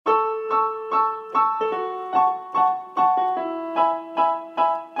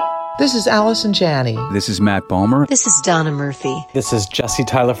This is Allison Janney. This is Matt Bomer. This is Donna Murphy. This is Jesse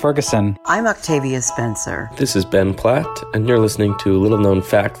Tyler Ferguson. I'm Octavia Spencer. This is Ben Platt, and you're listening to Little Known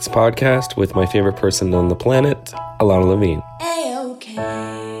Facts podcast with my favorite person on the planet, Alana Levine. A-OK.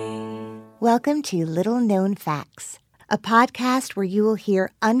 Welcome to Little Known Facts, a podcast where you will hear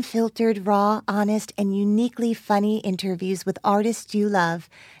unfiltered, raw, honest, and uniquely funny interviews with artists you love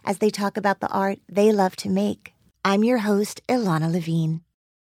as they talk about the art they love to make. I'm your host, Ilana Levine.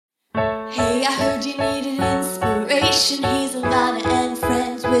 Hey, I heard you needed inspiration. He's Alana and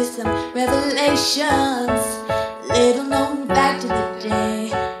friends with some revelations. Little known fact of the day.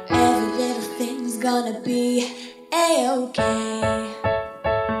 Every little thing's gonna be A-OK.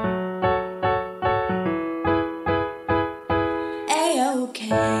 A-OK.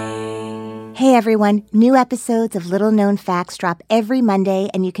 Hey everyone, new episodes of Little Known Facts drop every Monday,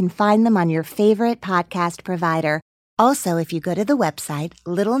 and you can find them on your favorite podcast provider. Also, if you go to the website,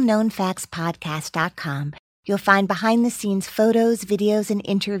 littleknownfactspodcast.com, you'll find behind-the-scenes photos, videos, and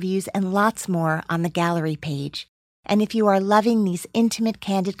interviews, and lots more on the gallery page. And if you are loving these intimate,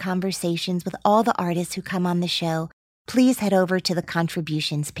 candid conversations with all the artists who come on the show, please head over to the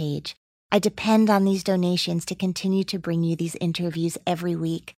contributions page. I depend on these donations to continue to bring you these interviews every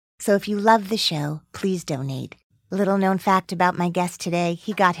week. So if you love the show, please donate. Little known fact about my guest today,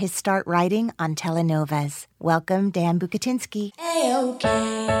 he got his start writing on telenovelas. Welcome, Dan Bucatinsky. A-OK.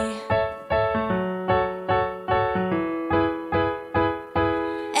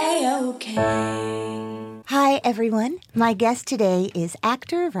 A-OK. Hi, everyone. My guest today is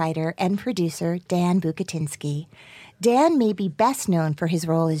actor, writer, and producer Dan Bucatinsky. Dan may be best known for his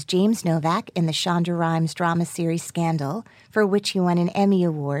role as James Novak in the Shonda Rhimes drama series Scandal, for which he won an Emmy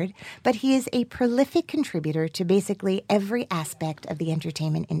Award, but he is a prolific contributor to basically every aspect of the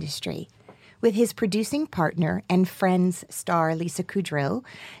entertainment industry. With his producing partner and Friends star Lisa Kudrow,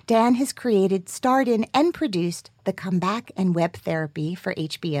 Dan has starred in, and produced The Comeback and Web Therapy for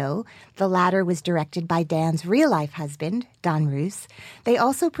HBO. The latter was directed by Dan's real-life husband, Don Roos. They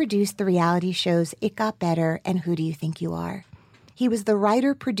also produced the reality shows It Got Better and Who Do You Think You Are? He was the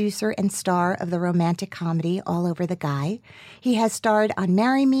writer, producer, and star of the romantic comedy All Over the Guy. He has starred on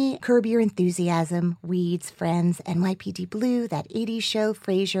Marry Me, Curb Your Enthusiasm, Weeds, Friends, NYPD Blue, That 80s Show,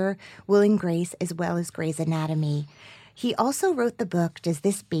 Frasier, Will and Grace, as well as Grey's Anatomy. He also wrote the book, Does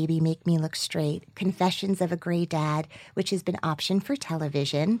This Baby Make Me Look Straight? Confessions of a Gray Dad, which has been optioned for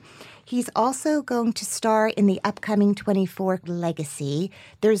television. He's also going to star in the upcoming 24 Legacy.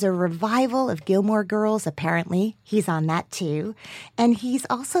 There's a revival of Gilmore Girls, apparently. He's on that too. And he's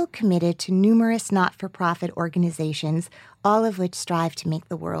also committed to numerous not-for-profit organizations, all of which strive to make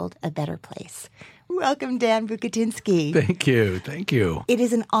the world a better place. Welcome, Dan Bucatinsky. Thank you. It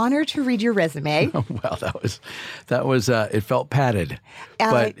is an honor to read your resume. Well, that was it felt padded.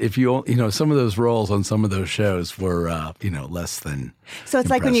 But if some of those roles on some of those shows were, less than So it's impressive.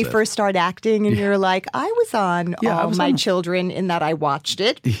 like when you first start acting and you're like, I was on All My Children in that I watched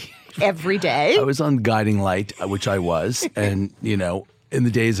it every day. I was on Guiding Light, which I was, and, in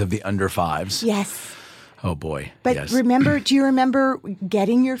the days of the Under Fives. Yes. Oh, boy. But yes. do you remember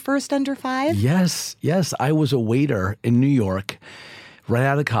getting your first Under Five? Yes. I was a waiter in New York right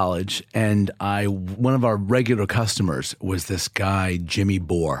out of college, and one of our regular customers was this guy, Jimmy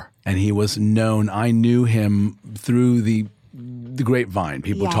Bohr, and he was known. I knew him through the grapevine.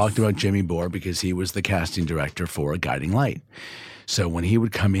 People talked about Jimmy Bohr because he was the casting director for A Guiding Light. So when he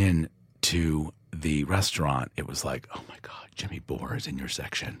would come in to the restaurant, it was like, oh, my God. Jimmy Bohr is in your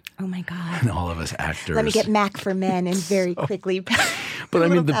section. Oh, my God. And all of us actors. Let me get Mac for Men and very quickly but I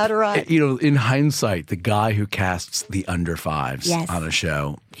mean, powder on. In hindsight, the guy who casts the Under Fives on a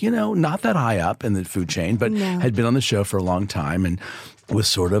show, not that high up in the food chain, but had been on the show for a long time and was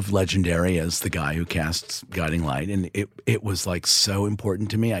sort of legendary as the guy who casts Guiding Light. And it was like so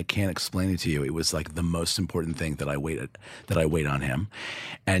important to me. I can't explain it to you. It was like the most important thing that I wait on him.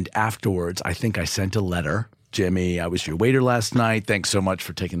 And afterwards, I think I sent a letter. Jimmy, I was your waiter last night. Thanks so much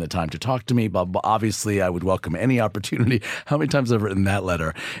for taking the time to talk to me. But obviously, I would welcome any opportunity. How many times have I written that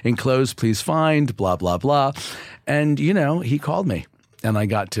letter? Enclosed, please find, blah, blah, blah. And, he called me. And I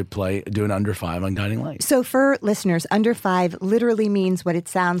got to do an Under Five on Guiding Light. So for listeners, Under Five literally means what it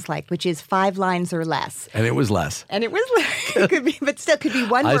sounds like, which is 5 lines or less. And it was less. It could be, but still could be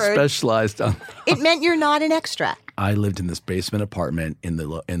one word. I specialized on. It meant you're not an extra. I lived in this basement apartment in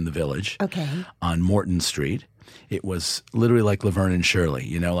the village. Okay. On Morton Street. It was literally like Laverne and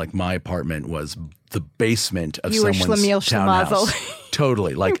Shirley. Like my apartment was the basement of someone's townhouse.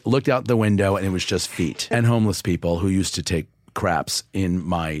 Totally. Like looked out the window and it was just feet and homeless people who used to take craps in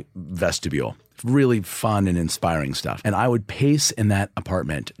my vestibule really fun and inspiring stuff. And I would pace in that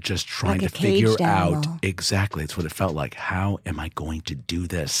apartment just trying to figure out exactly. It's what it felt like. How am I going to do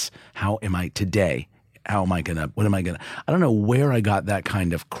this? How am I today? How am I going to, what am I going to, I don't know where I got that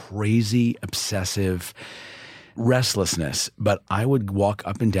kind of crazy, obsessive restlessness, but I would walk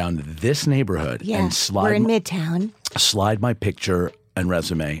up and down this neighborhood and we're in Midtown. Slide my picture and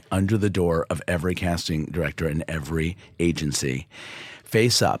resume under the door of every casting director in every agency.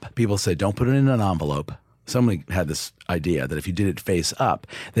 Face up. People said, don't put it in an envelope. Somebody had this idea that if you did it face up,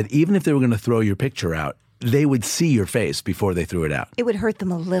 that even if they were going to throw your picture out, they would see your face before they threw it out. It would hurt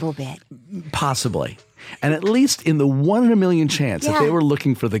them a little bit. Possibly. And at least in the 1 in a million chance that they were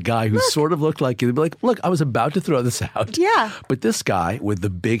looking for the guy who sort of looked like you, they'd be like, look, I was about to throw this out. Yeah. But this guy with the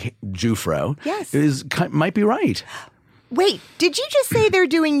big Jufro might be right. Wait, did you just say they're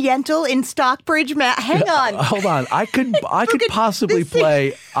doing Yentl in Stockbridge? Hang on. Hold on. I could possibly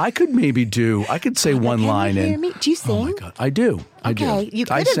play. I could say one line in. Hear me? Do you sing? Oh my God. I do. I do. You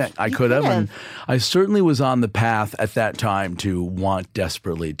could have. I could have. And I certainly was on the path at that time to want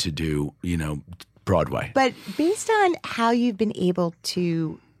desperately to do, Broadway. But based on how you've been able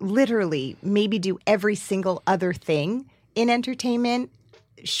to literally maybe do every single other thing in entertainment,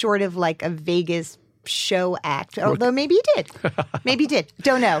 short of like a Vegas show act, although maybe you did. Maybe you did.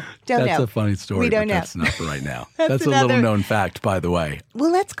 Don't know. That's a funny story. We don't know. That's not for right now. That's a little known fact, by the way.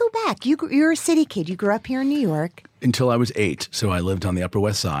 Well, let's go back. You're a city kid. You grew up here in New York. Until I was 8. So I lived on the Upper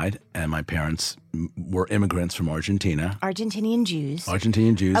West Side, and my parents were immigrants from Argentina. Argentinian Jews.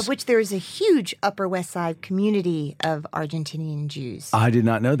 Of which there is a huge Upper West Side community of Argentinian Jews. I did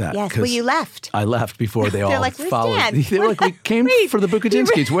not know that. Yes, well, you left. I left before they all like, followed. Dan? They were like, we came for the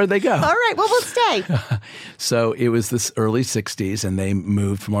Bukatinskis. Where'd they go? All right, well, we'll stay. So it was this early 60s, and they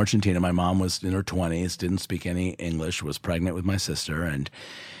moved from Argentina. My mom was in her 20s, didn't speak any English, was pregnant with my sister, and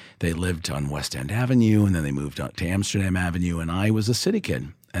they lived on West End Avenue, and then they moved on to Amsterdam Avenue, and I was a city kid.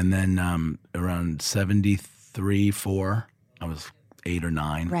 And then around 73, 4, I was 8 or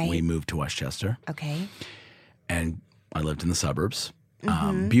 9, we moved to Westchester. Okay. And I lived in the suburbs.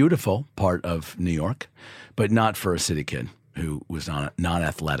 Beautiful part of New York, but not for a city kid who was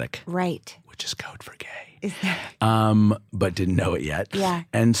non-athletic. Right. Which is code for gay. Is that? But didn't know it yet. Yeah.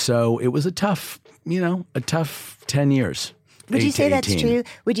 And so it was a tough 10 years. Would you say that's true?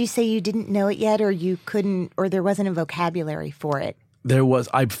 Would you say you didn't know it yet, or you couldn't, or there wasn't a vocabulary for it? There was.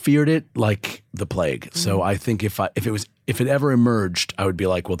 I feared it like the plague. So I think if it ever emerged, I would be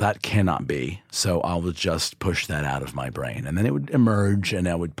like, well, that cannot be. So I would just push that out of my brain, and then it would emerge, and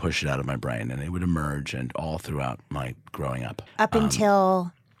I would push it out of my brain, and it would emerge, and all throughout my growing up. Up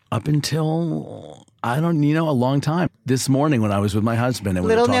until I don't, a long time. This morning when I was with my husband and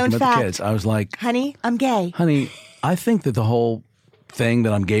we were talking about the kids, I was like, honey, I'm gay. Honey, I think that the whole thing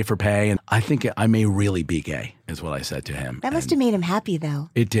that I'm gay for pay, and I think I may really be gay, is what I said to him. That must have made him happy, though.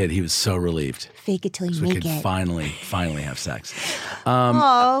 It did. He was so relieved. Fake it till you so make we could it. finally have sex.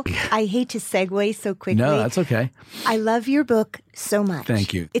 I hate to segue so quickly. No, that's okay. I love your book so much.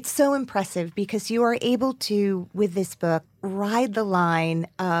 Thank you. It's so impressive because you are able to, with this book, ride the line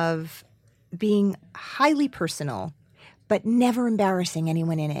of being highly personal, but never embarrassing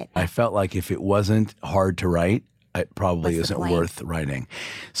anyone in it. I felt like if it wasn't hard to write, it probably isn't worth writing.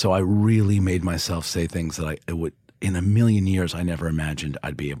 So I really made myself say things that I would, in a million years, I never imagined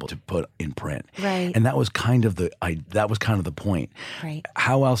I'd be able to put in print. Right. And that was kind of the point. Right.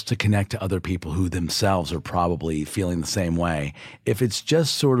 How else to connect to other people who themselves are probably feeling the same way? If it's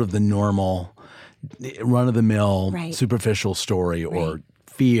just sort of the normal, run-of-the-mill, superficial story or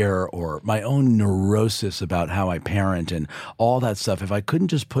fear or my own neurosis about how I parent and all that stuff, if I couldn't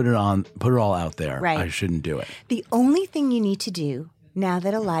just put it all out there, I shouldn't do it. The only thing you need to do now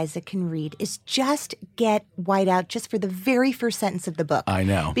that Eliza can read is just get white out just for the very first sentence of the book. I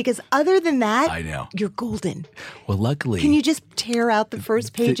know. Because other than that, I know. You're golden. Well, luckily. Can you just tear out the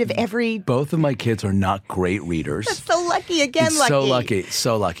first page of every... Both of my kids are not great readers. That's so lucky. Again, lucky.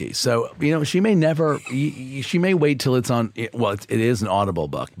 So lucky. So, she may never, she may wait till it's on, well, it is an Audible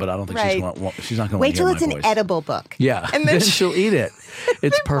book, but I don't think she's not going to wait till it's an edible book. Yeah. And then she'll eat it.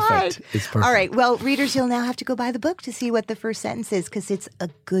 It's perfect. Fine. It's perfect. All right. Well, readers, you'll now have to go buy the book to see what the first sentence is because it's a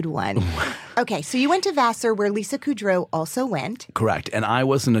good one. Okay. So you went to Vassar where Lisa Kudrow also went. Correct. And I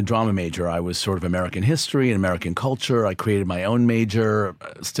wasn't a drama major. I was sort of American history and American culture. I created my own major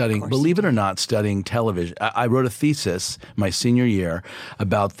studying, believe it or not, studying television. I wrote a thesis my senior year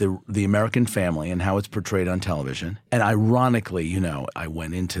about the American family and how it's portrayed on television. And ironically, I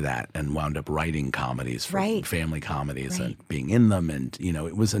went into that and wound up writing comedies, family comedies and being in them. And,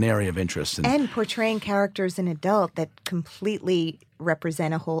 it was an area of interest. And portraying characters in adult that completely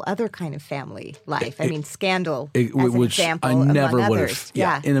represent a whole other kind of family. family life. I mean, Scandal as an example, I never among would others. have.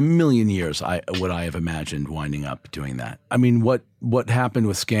 Yeah, in a million years, would I have imagined winding up doing that. I mean, what happened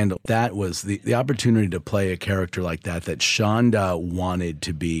with Scandal? That was the opportunity to play a character like that Shonda wanted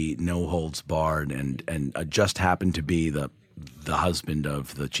to be no holds barred, and just happened to be the husband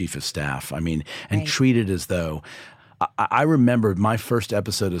of the chief of staff. I mean, and treated as though. I remember my first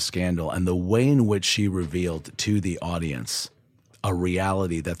episode of Scandal and the way in which she revealed to the audience a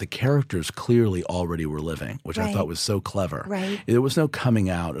reality that the characters clearly already were living, which I thought was so clever. Right. There was no coming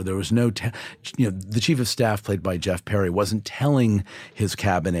out, or there was no, the chief of staff played by Jeff Perry wasn't telling his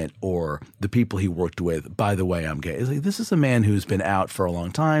cabinet or the people he worked with, by the way, I'm gay. It's like, this is a man who's been out for a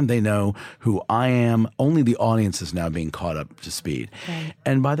long time. They know who I am. Only the audience is now being caught up to speed. Right.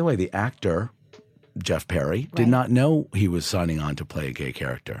 And by the way, the actor, Jeff Perry, did not know he was signing on to play a gay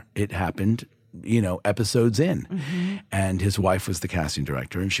character. It happened, episodes in. Mm-hmm. And his wife was the casting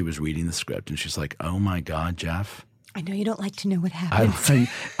director, and she was reading the script, and she's like, "Oh my God, Jeff." I know you don't like to know what happens.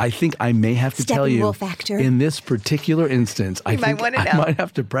 I think I may have to tell you, in this particular instance, I might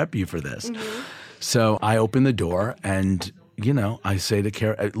have to prep you for this. Mm-hmm. So I open the door, and, I say to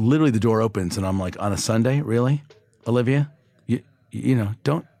Kara, literally the door opens, and I'm like, on a Sunday, really, Olivia?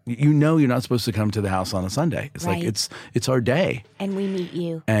 Don't. You're not supposed to come to the house on a Sunday. It's like it's our day. And we meet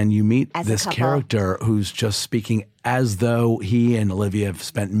you. And you meet this character who's just speaking as though he and Olivia have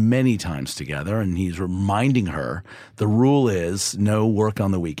spent many times together, and he's reminding her the rule is no work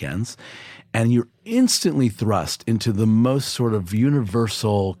on the weekends. And you're instantly thrust into the most sort of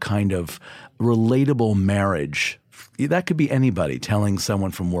universal kind of relatable marriage. That could be anybody telling someone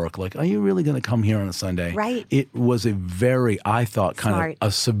from work, like, "Are you really going to come here on a Sunday?" Right. It was a very, I thought, kind of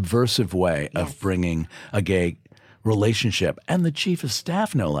a subversive way of bringing a gay relationship, and the chief of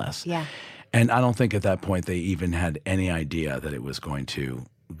staff, no less. Yeah. And I don't think at that point they even had any idea that it was going to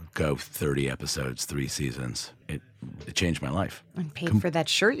go 30 episodes, 3 seasons. It changed my life. And paid for that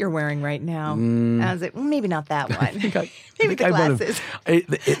shirt you're wearing right now. I was like, well, maybe not that one. Maybe the glasses.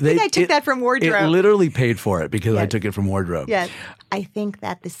 I took that from wardrobe. It literally paid for it because I took it from wardrobe. Yes. I think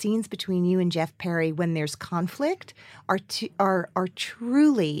that the scenes between you and Jeff Perry when there's conflict are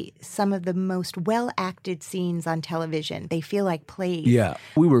truly some of the most well-acted scenes on television. They feel like plays. Yeah.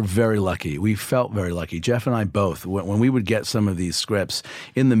 We were very lucky. We felt very lucky. Jeff and I both, when we would get some of these scripts,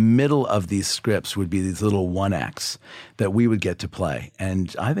 in the middle of these scripts would be these little one-acts that we would get to play.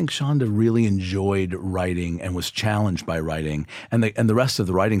 And I think Shonda really enjoyed writing and was challenged by writing, and the rest of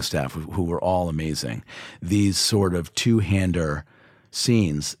the writing staff, who were all amazing, these sort of two-hander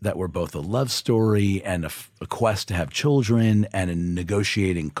scenes that were both a love story and a quest to have children and in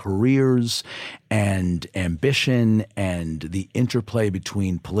negotiating careers and ambition and the interplay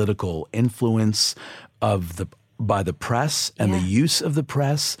between political influence by the press and the use of the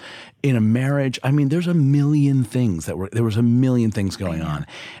press in a marriage. I mean, there was a million things going on.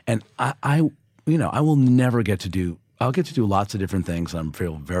 And I will never I'll get to do lots of different things. And I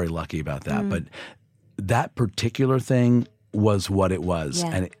feel very lucky about that. But that particular thing was what it was.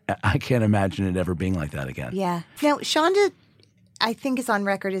 And I can't imagine it ever being like that again. Yeah. Now, Shonda, I think, is on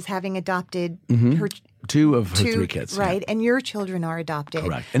record as having adopted her 2 of her 3 kids. Right. And your children are adopted.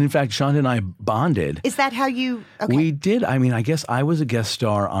 Correct. And in fact, Shonda and I bonded. Is that how you – okay. We did. I mean, I guess I was a guest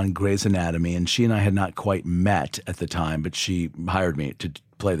star on Grey's Anatomy, and she and I had not quite met at the time, but she hired me to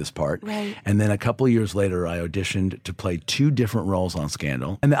play this part. Right. And then a couple of years later, I auditioned to play 2 different roles on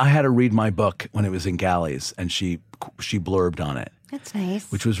Scandal. And I had to read my book when it was in galleys, and she blurbed on it. That's nice.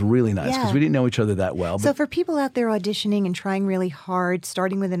 Which was really nice because we didn't know each other that well. So for people out there auditioning and trying really hard,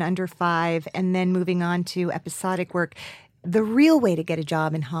 starting with an under 5 and then moving on to episodic work, the real way to get a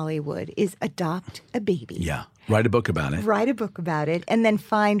job in Hollywood is adopt a baby. Yeah. Write a book about it. Write a book about it, and then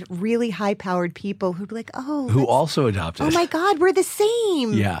find really high-powered people who'd be like, who also adopted. Oh my God, we're the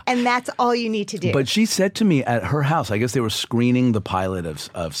same. Yeah. And that's all you need to do. But she said to me at her house, I guess they were screening the pilot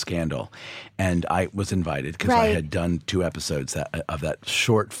of Scandal, and I was invited because I had done 2 episodes of that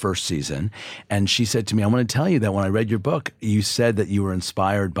short first season. And she said to me, "I want to tell you that when I read your book, you said that you were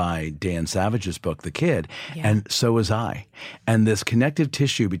inspired by Dan Savage's book, The Kid, and so was I. And this connective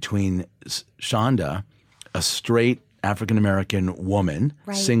tissue between Shonda, a straight African-American woman,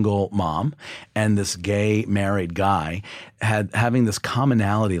 single mom, and this gay married guy having this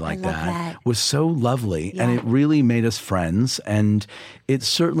commonality like that was so lovely. And it really made us friends. And it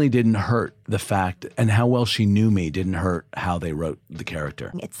certainly didn't hurt the fact, and how well she knew me didn't hurt how they wrote the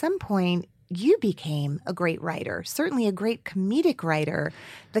character. At some point, you became a great writer, certainly a great comedic writer.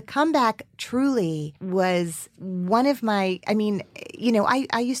 The Comeback truly was one of my,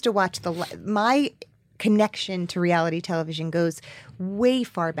 I used to watch my connection to reality television goes way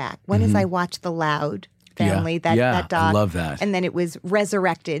far back. One is I watched The Loud Family, that doc. I love that. And then it was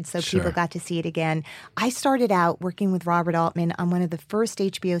resurrected, so people got to see it again. I started out working with Robert Altman on one of the first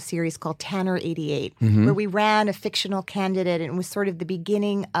HBO series called Tanner 88, where we ran a fictional candidate, and it was sort of the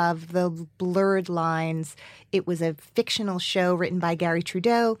beginning of the blurred lines. It was a fictional show written by Gary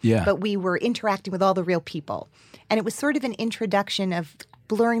Trudeau, but we were interacting with all the real people. And it was sort of an introduction of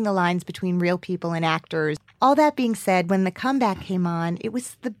blurring the lines between real people and actors. All that being said, when The Comeback came on, it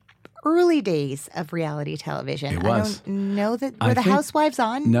was the early days of reality television. It was. I don't know that were the Housewives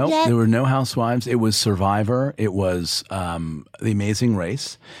on No, yet? there were no Housewives. It was Survivor. It was The Amazing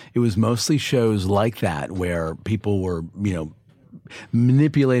Race. It was mostly shows like that where people were,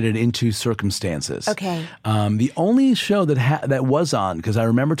 manipulated into circumstances. Okay. The only show that was on, because I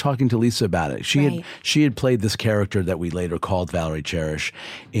remember talking to Lisa about it. She had played this character that we later called Valerie Cherish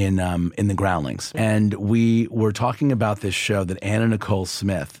in The Groundlings, and we were talking about this show that Anna Nicole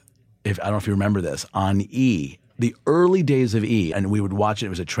Smith. I don't know if you remember this, on E, the early days of E, and we would watch it. It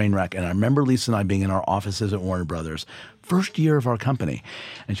was a train wreck. And I remember Lisa and I being in our offices at Warner Brothers, first year of our company.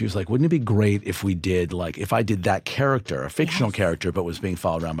 And she was like, wouldn't it be great if we did, if I did that character, a fictional character, but was being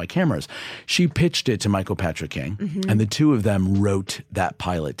followed around by cameras? She pitched it to Michael Patrick King, and the two of them wrote that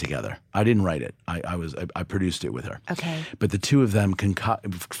pilot together. I didn't write it. I produced it with her. Okay. But the two of them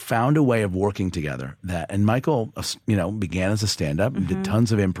found a way of working together. And Michael, began as a stand-up and did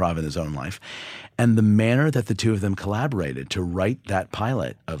tons of improv in his own life. And the manner that the two of them collaborated to write that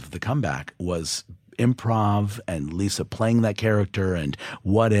pilot of The Comeback was improv and Lisa playing that character and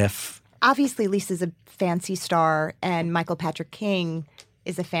what if. Obviously, Lisa's a fancy star and Michael Patrick King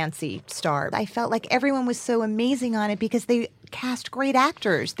is a fancy star. I felt like everyone was so amazing on it because they cast great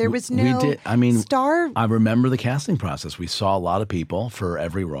actors. There was no star. I remember the casting process. We saw a lot of people for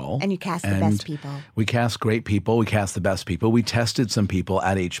every role. And you cast the best people. We cast great people. We cast the best people. We tested some people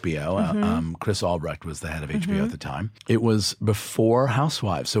at HBO. Chris Albrecht was the head of HBO at the time. It was before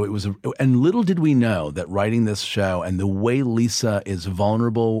Housewives. So it was, and little did we know that writing this show and the way Lisa is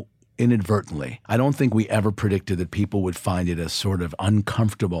vulnerable inadvertently. I don't think we ever predicted that people would find it as sort of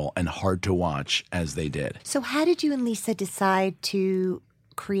uncomfortable and hard to watch as they did. So how did you and Lisa decide to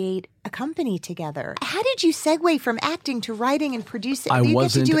create a company together? How did you segue from acting to writing and producing? I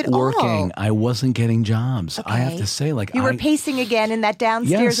wasn't get to do it working. All. I wasn't getting jobs. Okay. I have to say, you were pacing again in that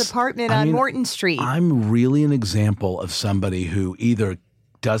downstairs apartment on Morton Street. I'm really an example of somebody who either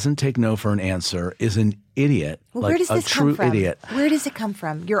doesn't take no for an answer, is an idiot, where does this true come from? Idiot. Where does it come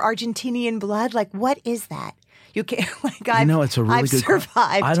from? Your Argentinian blood? What is that? You can't. It's a really I've good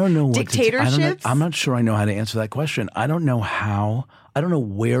survived. I don't know what dictatorships. I'm not sure I know how to answer that question. I don't know how. I don't know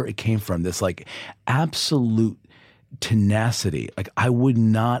where it came from. This absolute tenacity. I would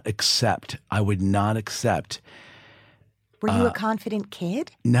not accept. Were you a confident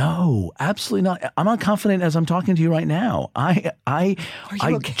kid? No, absolutely not. I'm not confident as I'm talking to you right now. I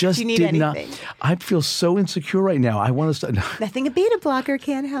just Do you need did anything? not. I feel so insecure right now. I want to start. Nothing a beta blocker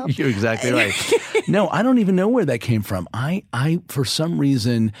can't help. You're exactly right. No, I don't even know where that came from. I for some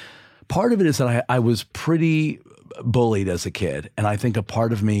reason, part of it is that I was pretty bullied as a kid, and I think a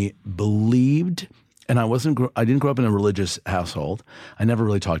part of me believed. And I didn't grow up in a religious household. I never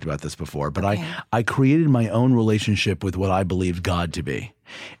really talked about this before, but I created my own relationship with what I believed God to be.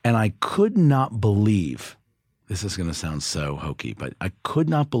 And I could not believe, this is going to sound so hokey, but I could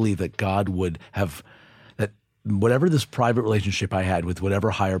not believe that God would have, that whatever this private relationship I had with whatever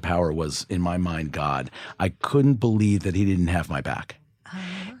higher power was in my mind, God, I couldn't believe that he didn't have my back.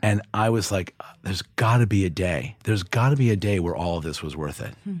 And I was like, there's got to be a day. There's got to be a day where all of this was worth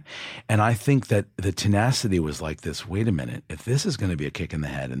it. And I think that the tenacity was like this, wait a minute, if this is going to be a kick in the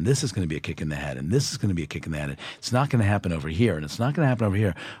head, and this is going to be a kick in the head, and this is going to be a kick in the head, it's not going to happen over here, and it's not going to happen over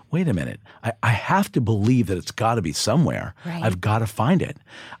here. Wait a minute. I have to believe that it's got to be somewhere. Right. I've got to find it.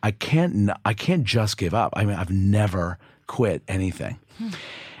 I can't just give up. I mean, I've never quit anything.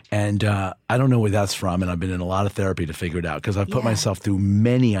 And I don't know where that's from, and I've been in a lot of therapy to figure it out because I've put myself through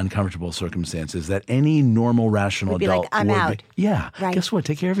many uncomfortable circumstances that any normal, rational adult I'm would out. Right. Guess what?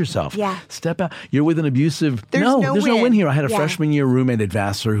 Take care of yourself. Yeah. Step out. You're with an abusive. There's no win here. I had a Yeah. freshman year roommate at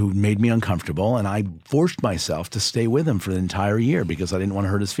Vassar who made me uncomfortable, and I forced myself to stay with him for the entire year because I didn't want to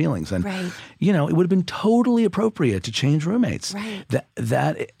hurt his feelings. And Right. it would have been totally appropriate to change roommates. Right.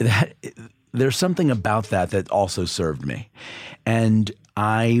 That there's something about that also served me, and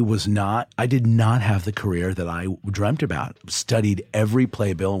I did not have the career that I dreamt about. Studied every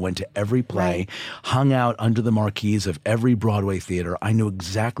playbill, went to every play, hung out under the marquees of every Broadway theater. I knew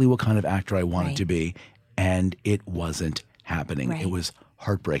exactly what kind of actor I wanted to be, and it wasn't happening. Right. It was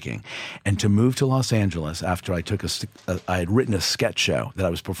heartbreaking. And to move to Los Angeles after I had written a sketch show that I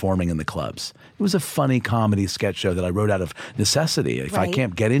was performing in the clubs. It was a funny comedy sketch show that I wrote out of necessity. If I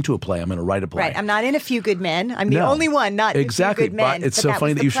can't get into a play, I'm going to write a play. Right. I'm not in A Few Good Men. I'm the only one not in A Few Good Men. But it's so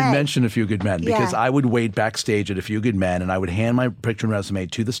funny that you should mention A Few Good Men because I would wait backstage at A Few Good Men and I would hand my picture and resume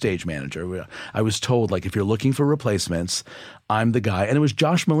to the stage manager. I was told, like, if you're looking for replacements, I'm the guy. And it was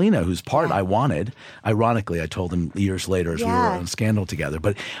Josh Malina, whose part I wanted. Ironically, I told him years later as we were on Scandal together.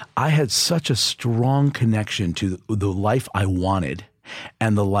 But I had such a strong connection to the life I wanted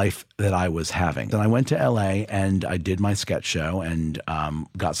and the life that I was having. Then I went to L.A. and I did my sketch show and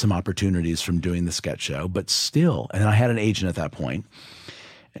got some opportunities from doing the sketch show. But still, and I had an agent at that point.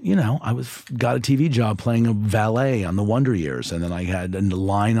 You know, I got a TV job playing a valet on the Wonder Years, and then I had a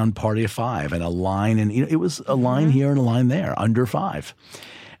line on Party of Five, and a line, and it was a line here and a line there, Under Five,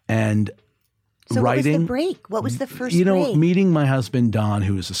 and so writing. What was the break? What was the first? break? Meeting my husband Don,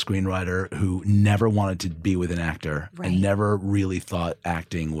 who was a screenwriter who never wanted to be with an actor and never really thought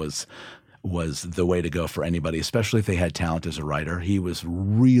acting was the way to go for anybody, especially if they had talent as a writer. He was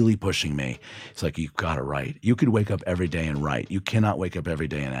really pushing me. He's like, you've got to write. You could wake up every day and write. You cannot wake up every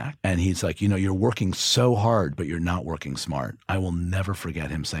day and act. And he's like, you're working so hard, but you're not working smart. I will never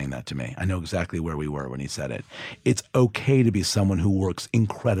forget him saying that to me. I know exactly where we were when he said it. It's okay to be someone who works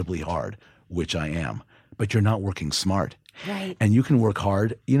incredibly hard, which I am, but you're not working smart. Right. And you can work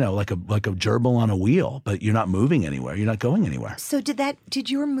hard, like a gerbil on a wheel, but you're not moving anywhere. You're not going anywhere. So did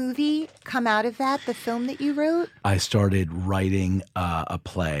your movie come out of that, the film that you wrote? I started writing a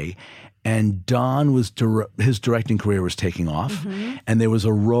play, and Don his directing career was taking off, and there was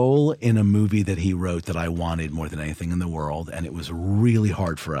a role in a movie that he wrote that I wanted more than anything in the world, and it was really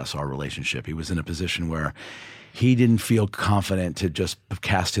hard for us, our relationship. He was in a position where he didn't feel confident to just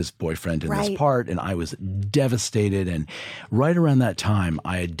cast his boyfriend in this part, and I was devastated. And right around that time,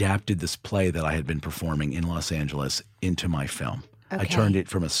 I adapted this play that I had been performing in Los Angeles into my film. Okay. I turned it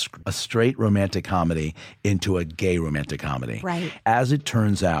from a straight romantic comedy into a gay romantic comedy. Right. As it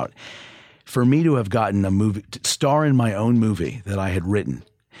turns out, for me to have gotten a movie, to star in my own movie that I had written,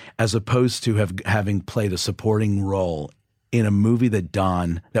 as opposed to having played a supporting role in a movie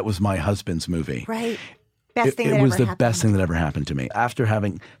that was my husband's movie. Right. It was the best thing that ever happened to me. After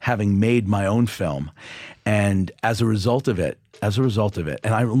having made my own film, and as a result of it,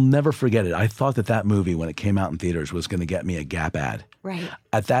 and I will never forget it, I thought that movie, when it came out in theaters, was going to get me a Gap ad. Right.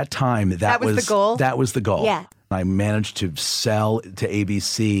 At that time, that was the goal? That was the goal. Yeah. I managed to sell to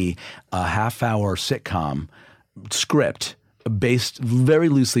ABC a half-hour sitcom script very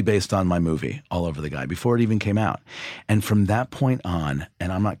loosely based on my movie, All Over the Guy, before it even came out. And from that point on,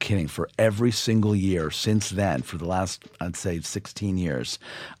 and I'm not kidding, for every single year since then, for the last, I'd say 16 years,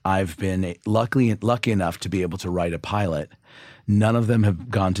 I've been lucky enough to be able to write a pilot. None of them have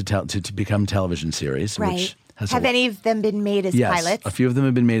gone to become television series, which have any of them been made as pilots? Yes, a few of them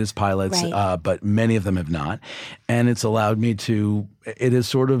have been made as pilots, but many of them have not. And it's allowed me it has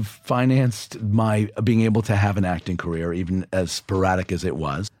sort of financed my being able to have an acting career, even as sporadic as it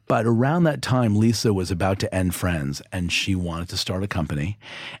was. But around that time, Lisa was about to end Friends, and she wanted to start a company.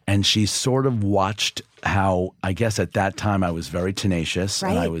 And she sort of watched how, I guess at that time, I was very tenacious,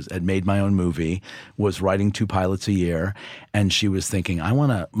 and I had made my own movie, was writing 2 pilots a year, and she was thinking, I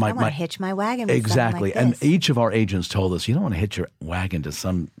want to hitch my wagon with exactly. Like this. And each of our agents told us, you don't want to hitch your wagon to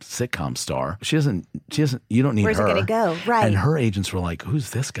some sitcom star. She doesn't. You don't need Where's her. Where's it going to go? Right. And her agents were like,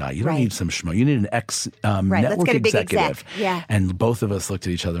 who's this guy? You don't need some schmo. You need an network executive. Yeah. And both of us looked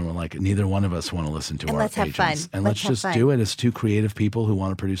at each other and were like, neither one of us want to listen to our agents. Let's have fun. And let's just do it as 2 creative people who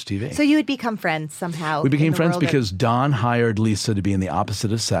want to produce TV. So you would become friends somehow. We became friends because Don hired Lisa to be in The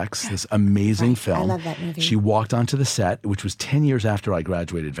Opposite of Sex, this amazing film. I love that movie. She walked onto the set, which was 10 years after I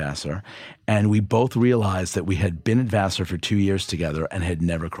graduated Vassar, and we both realized that we had been at Vassar for 2 years together and had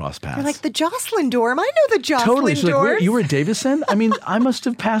never crossed paths. You're like, the Jocelyn dorm. I know the Jocelyn Totally. She's dorm. like, you were at Davison? I mean, I must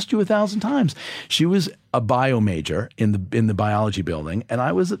have passed you 1,000 times. She was a bio major in the biology building, and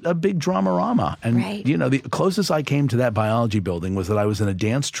I was a big dramarama. And the closest I came to that biology building was that I was in a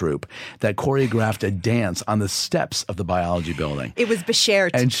dance troupe that choreographed a dance on the steps of the biology building. It was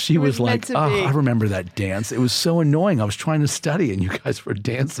Beshert. And she was like, I remember that dance. It was so annoying. I was trying to study, and you guys were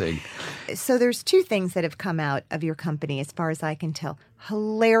dancing. So there's 2 things that have come out of your company, as far as I can tell.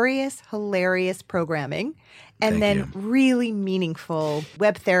 Hilarious programming, and then really meaningful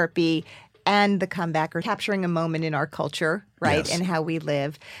web therapy and the comeback, or capturing a moment in our culture, right, and how we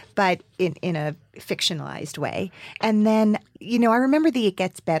live, but in a fictionalized way. And then, I remember the It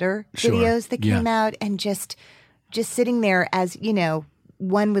Gets Better videos that came out, and just sitting there as,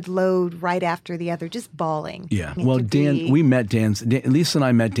 one would load right after the other, just bawling. Yeah. Well, Lisa and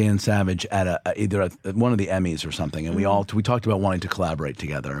I met Dan Savage at either at one of the Emmys or something, and we talked about wanting to collaborate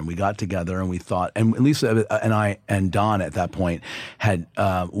together, and we got together and we thought, and Lisa and I and Don at that point had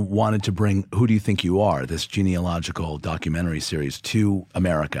wanted to bring Who Do You Think You Are, this genealogical documentary series, to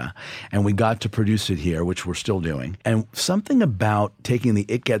America, and we got to produce it here, which we're still doing. And something about taking the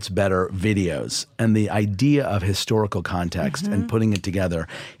It Gets Better videos and the idea of historical context and putting it together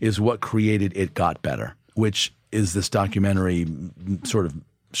is what created It Got Better, which is this documentary, sort of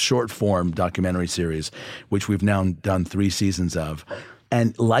short-form documentary series, which we've now done 3 seasons of.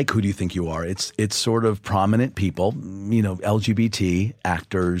 And like Who Do You Think You Are, it's sort of prominent people, LGBT,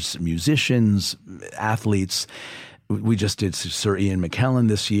 actors, musicians, athletes. We just did Sir Ian McKellen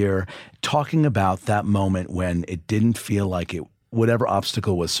this year, talking about that moment when it didn't feel like whatever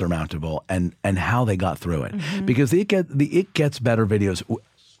obstacle was surmountable, and how they got through it. Because the It Gets Better videos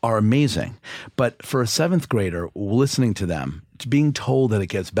are amazing. But for a 7th grader listening to them, being told that it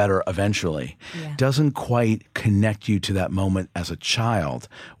gets better eventually doesn't quite connect you to that moment as a child,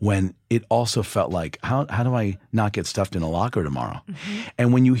 when it also felt like, how do I not get stuffed in a locker tomorrow?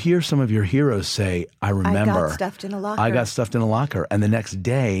 And when you hear some of your heroes say, I remember, I got stuffed in a locker. And the next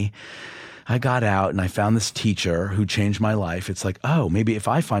day, I got out and I found this teacher who changed my life. It's like, oh, maybe if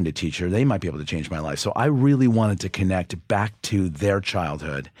I find a teacher, they might be able to change my life. So I really wanted to connect back to their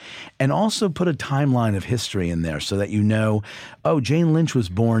childhood and also put a timeline of history in there so that Jane Lynch was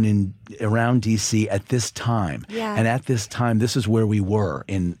born around D.C. at this time. Yeah. And at this time, this is where we were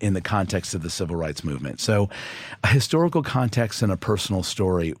in the context of the civil rights movement. So a historical context and a personal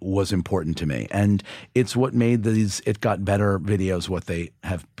story was important to me. And it's what made these It Got Better videos what they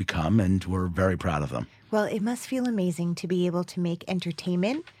have become, and we're very proud of them. Well, it must feel amazing to be able to make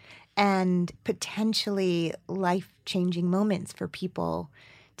entertainment and potentially life-changing moments for people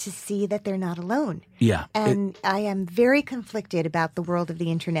to see that they're not alone. Yeah. And I am very conflicted about the world of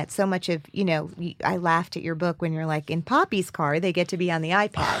the internet. So much of, I laughed at your book when you're like, in Poppy's car, they get to be on the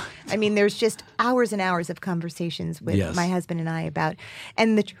iPad. I mean, there's just hours and hours of conversations with my husband and I about,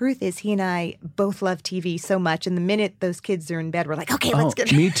 and the truth is he and I both love TV so much. And the minute those kids are in bed, we're like, okay, let's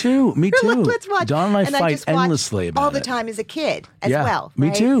get Me too. Let's watch. Don and I fight endlessly about it. All the time as a kid as well.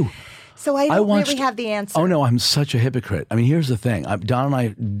 Me too. So I don't really have the answer. Oh, no, I'm such a hypocrite. I mean, here's the thing. Don and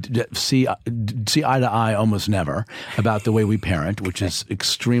I see eye to eye almost never about the way we parent, which is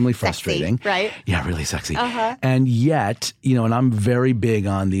extremely frustrating. Sexy, right? Yeah, really sexy. And yet, and I'm very big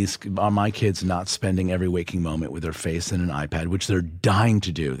on my kids not spending every waking moment with their face in an iPad, which they're dying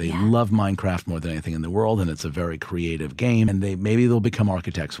to do. They love Minecraft more than anything in the world, and it's a very creative game. And maybe they'll become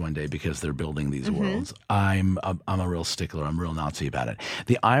architects one day because they're building these worlds. I'm a real stickler. I'm a real Nazi about it.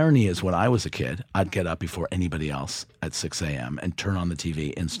 The irony is, when I was a kid, I'd get up before anybody else at 6 a.m. and turn on the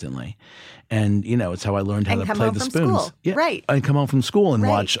TV instantly. And, it's how I learned how to play the spoons. School. Yeah. Right. I'd come home from school and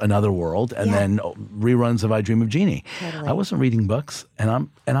watch Another World and then reruns of I Dream of Jeannie. Totally. I wasn't reading books, and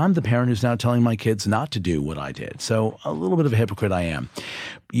I'm the parent who's now telling my kids not to do what I did. So a little bit of a hypocrite I am.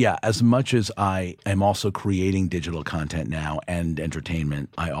 Yeah, as much as I am also creating digital content now and entertainment,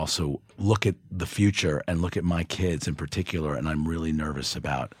 I also look at the future and look at my kids in particular, and I'm really nervous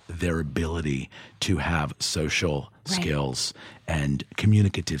about their ability to have social skills and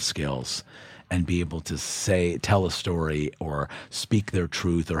communicative skills and be able to tell a story or speak their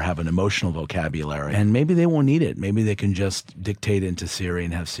truth or have an emotional vocabulary. And maybe they won't need it. Maybe they can just dictate into Siri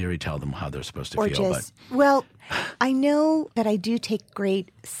and have Siri tell them how they're supposed to feel. Well, I know that I do take great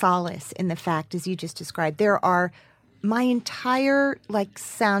solace in the fact, as you just described, there are my entire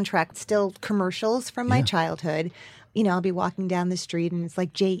soundtrack, still commercials from my childhood. I'll be walking down the street and it's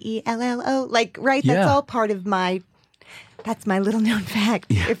like JELLO, right? That's all part of that's my little known fact.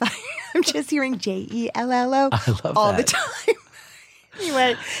 Yeah. If I'm just hearing JELLO all the time.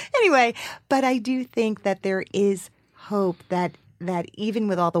 Anyway, but I do think that there is hope that even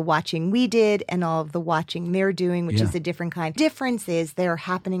with all the watching we did and all of the watching they're doing, which is a different kind. Difference is they're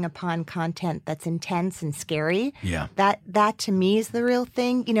happening upon content that's intense and scary. Yeah. That to me is the real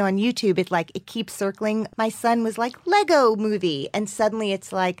thing. On YouTube, it keeps circling. My son was like, Lego movie. And suddenly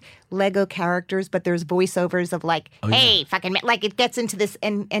it's like Lego characters, but there's voiceovers of hey, fucking, it gets into this.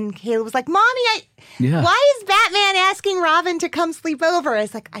 And Caleb was like, Mommy, why is Batman asking Robin to come sleep over? I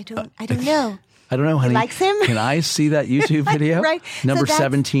was like, I don't know. I don't know, honey. He likes him? Can I see that YouTube video? Right. Number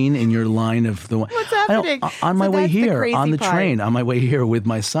 17 in your line of the one. What's happening? On my way here, on the part. train, on my way here with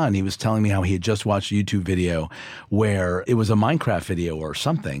my son, he was telling me how he had just watched a YouTube video where it was a Minecraft video or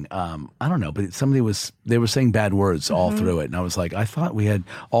something. I don't know, but they were saying bad words all through it. And I was like, I thought we had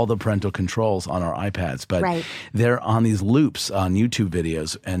all the parental controls on our iPads, but they're on these loops on YouTube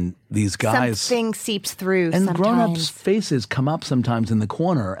videos, and these guys. Something seeps through and sometimes. grown-ups' faces come up sometimes in the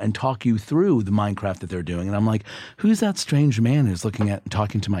corner and talk you through the Minecraft that they're doing. And I'm like, who's that strange man who's looking at and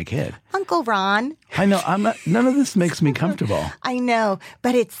talking to my kid? Uncle Ron. I know. None of this makes me comfortable. I know,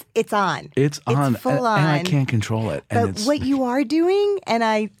 but it's on. It's on. Full on. And I can't control it. But what you are doing, and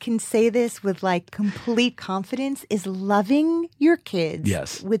I can say this with like complete confidence, is loving your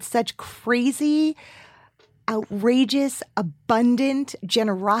kids with such crazy, outrageous, abundant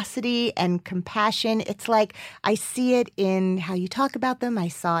generosity and compassion. It's like I see it in how you talk about them. I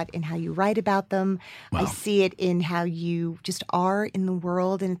saw it in how you write about them. Wow. I see it in how you just are in the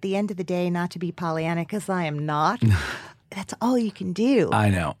world. And at the end of the day, not to be Pollyanna, because I am not. That's all you can do. I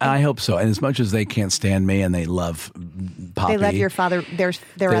know. I hope so. And as much as they can't stand me and they love Poppy. They love your father, their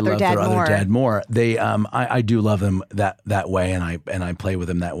other dad more. They, I do love them that way, and I play with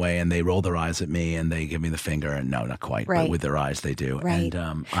them that way, and they roll their eyes at me and they give me the finger, and no, not quite, but with their eyes they do. Right.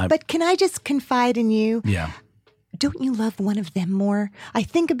 And, but can I just confide in you? Yeah. Don't you love one of them more? I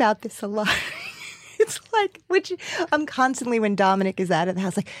think about this a lot. It's like, which I'm constantly, when Dominic is out of the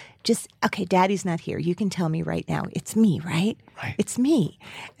house, like, okay, Daddy's not here. You can tell me right now. It's me, right? Right. It's me.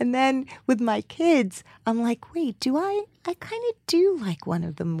 And then with my kids, I'm like, wait, I kind of do like one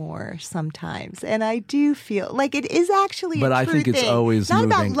of them more sometimes. And I do feel like it is actually but a true I think it's thing. always not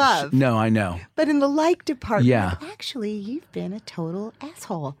moving. about love. No, I know. But in the like department, yeah. Actually, you've been a total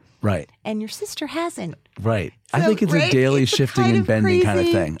asshole. Right. And your sister hasn't. Right. So, I think it's a daily shifting and bending kind of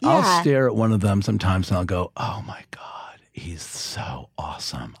thing. Yeah. I'll stare at one of them sometimes and I'll go, oh my God, he's so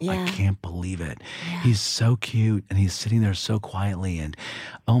awesome. Yeah. I can't believe it. Yeah. He's so cute and he's sitting there so quietly and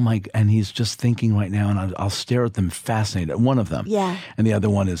and he's just thinking right now, and I'll stare at them fascinated. One of them. Yeah. And the other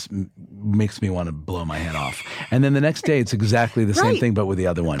one makes me want to blow my head off. And then the next day it's exactly the same thing, but with the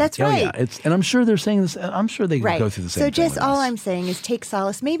other one. That's right. Yeah. And I'm sure they're saying this. I'm sure they go through the same thing. So just all us. I'm saying is take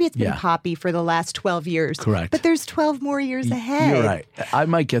solace. Maybe it's been Poppy for the last 12 years. Correct. But there's 12 more years ahead. You're right. I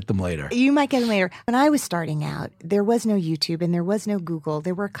might get them later. You might get them later. When I was starting out, there was no YouTube and there was no Google.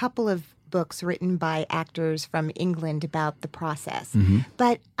 There were a couple of books written by actors from England about the process. Mm-hmm.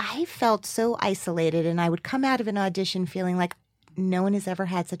 But I felt so isolated, and I would come out of an audition feeling like no one has ever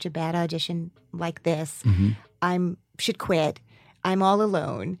had such a bad audition like this. Mm-hmm. I should quit. I'm all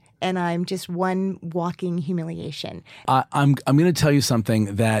alone, and I'm just one walking humiliation. I'm going to tell you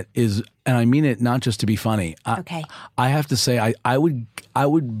something that is, and I mean it not just to be funny. Okay. I have to say, I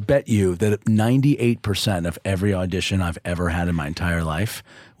would bet you that 98% of every audition I've ever had in my entire life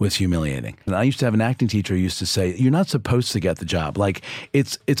was humiliating. And I used to have an acting teacher who used to say, you're not supposed to get the job. Like,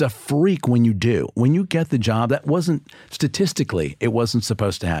 it's a freak when you do. When you get the job, that wasn't, statistically, it wasn't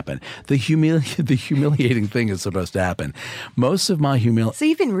supposed to happen. The humiliating thing is supposed to happen. Most of my So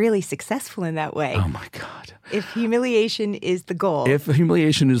you've been really successful in that way. Oh, my God. If humiliation is the goal. If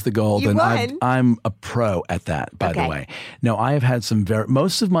humiliation is the goal, then I'm a pro at that, by the way. No, I have had some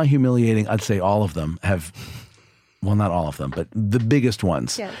most of my humiliating, I'd say all of them have, well, not all of them, but the biggest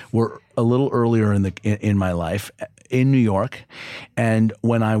ones were a little earlier in my life in New York, and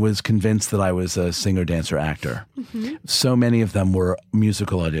when I was convinced that I was a singer, dancer, actor. Mm-hmm. So many of them were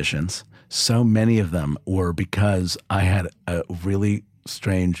musical auditions. So many of them were because I had a really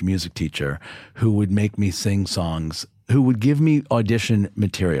strange music teacher who would make me sing songs, who would give me audition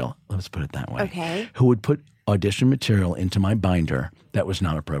material. Let's put it that way. Okay. Who would put audition material into my binder that was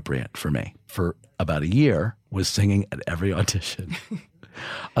not appropriate for me. For about a year, was singing at every audition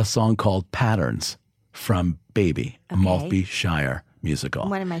a song called Patterns from Baby, a Maltby Shire musical.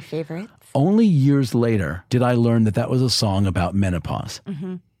 One of my favorites. Only years later did I learn that was a song about menopause.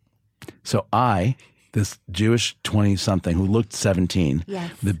 Mm-hmm. So this Jewish 20-something who looked 17,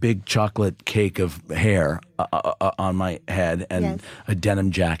 the big chocolate cake of hair on my head and a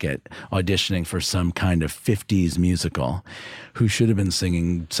denim jacket, auditioning for some kind of 50s musical, who should have been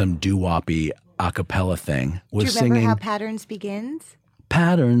singing some doo-woppy a cappella thing, was singing. Do you remember singing how Patterns begins?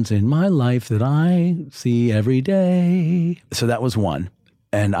 Patterns in my life that I see every day. So that was one.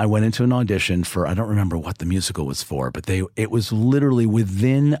 And I went into an audition for, I don't remember what the musical was for, but it was literally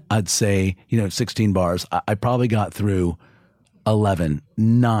within, I'd say, 16 bars. I probably got through 11,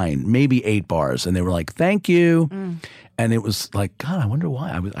 9, maybe 8 bars. And they were like, thank you. And it was like, God, I wonder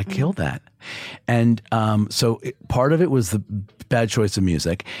why I killed that. And part of it was the bad choice of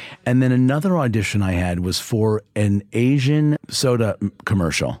music. And then another audition I had was for an Asian soda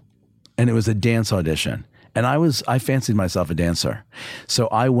commercial. And it was a dance audition. And I fancied myself a dancer. So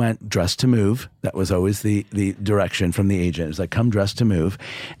I went dressed to move. That was always the direction from the agent. It was like, come dressed to move.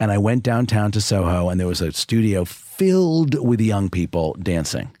 And I went downtown to Soho, and there was a studio filled with young people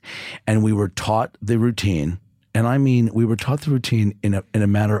dancing. And we were taught the routine. And I mean, we were taught the routine in a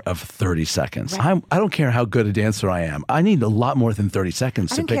matter of 30 seconds. Right. I don't care how good a dancer I am. I need a lot more than 30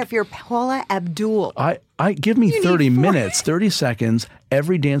 seconds. I don't care if you're Paula Abdul. I give me 30 minutes, 30 seconds.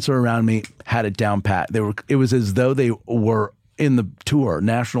 Every dancer around me had it down pat. It was as though they were in the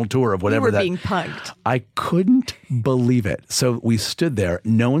national tour of whatever you were being punked. I couldn't believe it. So we stood there.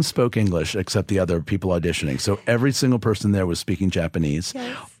 No one spoke English except the other people auditioning. So every single person there was speaking Japanese.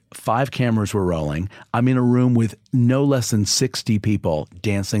 Yes. 5 cameras were rolling. I'm in a room with no less than 60 people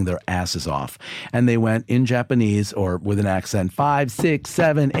dancing their asses off. And they went in Japanese or with an accent, 5, 6,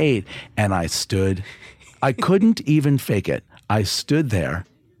 7, 8. And I stood. I couldn't even fake it. I stood there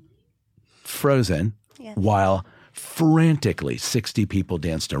frozen while frantically 60 people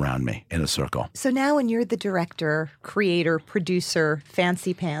danced around me in a circle. So now when you're the director, creator, producer,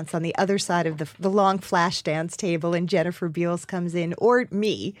 fancy pants on the other side of the long flash dance table and Jennifer Beals comes in, or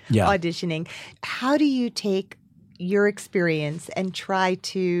me auditioning, how do you take your experience and try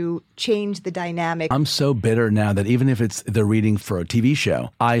to change the dynamic? I'm so bitter now that even if they're reading for a TV show,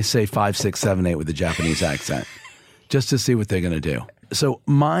 I say 5, 6, 7, 8 with a Japanese accent just to see what they're going to do. So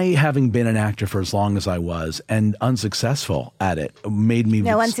my having been an actor for as long as I was and unsuccessful at it made me...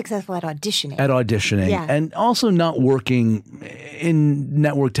 No, unsuccessful at auditioning. At auditioning. Yeah. And also not working in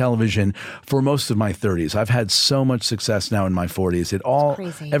network television for most of my 30s. I've had so much success now in my 40s.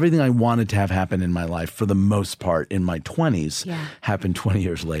 Everything I wanted to have happen in my life for the most part in my 20s happened 20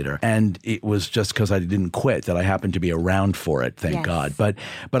 years later. And it was just because I didn't quit that I happened to be around for it, thank God. But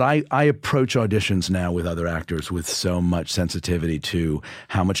I approach auditions now with other actors with so much sensitivity to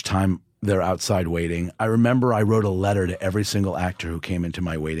how much time they're outside waiting. I remember I wrote a letter to every single actor who came into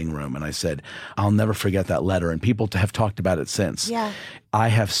my waiting room, and I said, I'll never forget that letter, and people have talked about it since. Yeah. I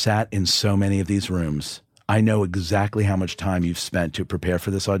have sat in so many of these rooms. I know exactly how much time you've spent to prepare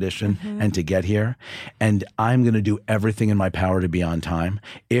for this audition and to get here, and I'm going to do everything in my power to be on time.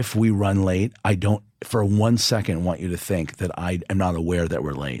 If we run late, I don't for 1 second want you to think that I am not aware that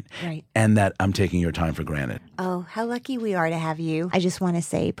we're late and that I'm taking your time for granted. Oh, how lucky we are to have you. I just want to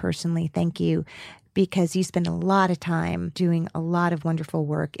say personally thank you, because you spend a lot of time doing a lot of wonderful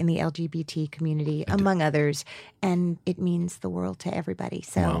work in the LGBT community, among others, and it means the world to everybody.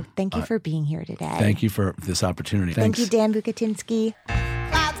 So thank you for being here today. Thank you for this opportunity. Thank you, Dan Bukatinsky.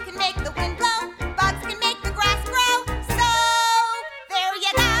 Clouds can make the wind blow, bugs can make the grass grow, so there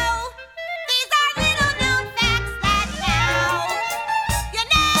you go. These are little known facts that now you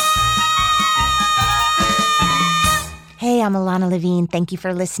know. Hey, I'm Alana Levine. Thank you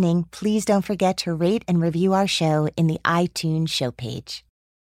for listening. Please don't forget to rate and review our show in the iTunes show page.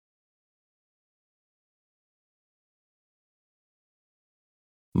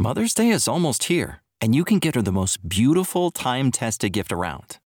 Mother's Day is almost here, and you can get her the most beautiful time-tested gift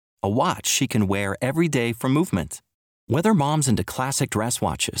around. A watch she can wear every day from Movement. Whether mom's into classic dress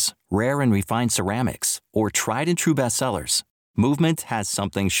watches, rare and refined ceramics, or tried-and-true bestsellers, Movement has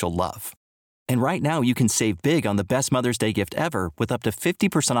something she'll love. And right now, you can save big on the best Mother's Day gift ever with up to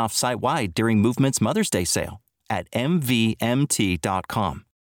 50% off site-wide during Movement's Mother's Day sale at MVMT.com.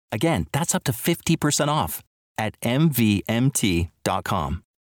 Again, that's up to 50% off at MVMT.com.